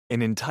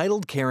An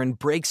entitled Karen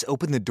breaks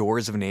open the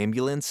doors of an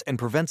ambulance and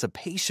prevents a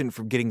patient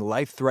from getting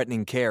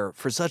life-threatening care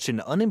for such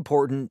an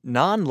unimportant,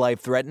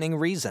 non-life-threatening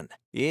reason.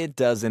 It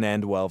doesn't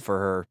end well for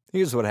her.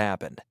 Here's what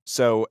happened.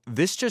 So,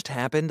 this just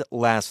happened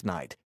last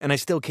night, and I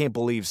still can't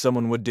believe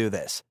someone would do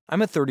this.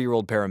 I'm a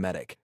 30-year-old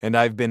paramedic, and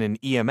I've been in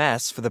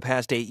EMS for the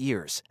past 8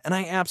 years, and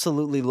I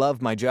absolutely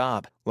love my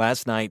job.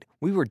 Last night,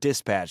 we were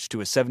dispatched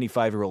to a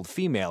 75-year-old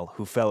female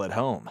who fell at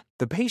home.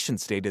 The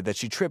patient stated that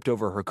she tripped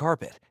over her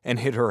carpet and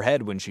hit her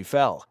head when she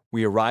fell.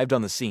 We arrived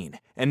on the scene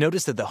and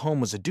noticed that the home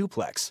was a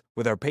duplex,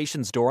 with our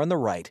patient's door on the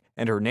right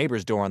and her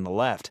neighbor's door on the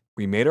left.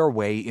 We made our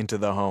way into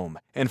the home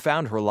and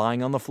found her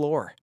lying on the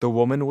floor. The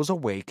woman was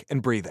awake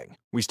and breathing.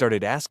 We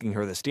started asking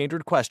her the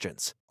standard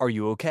questions. Are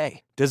you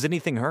okay? Does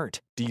anything hurt?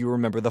 Do you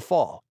remember the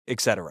fall?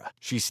 Etc.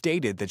 She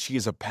stated that she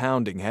has a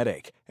pounding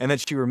headache and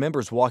that she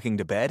remembers walking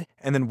to bed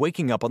and then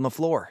waking up on the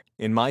floor.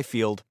 In my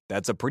field,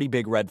 that's a pretty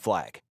big red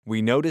flag.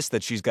 We noticed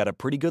that she's got a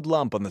pretty good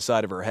lump on the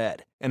side of her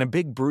head and a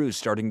big bruise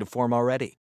starting to form already.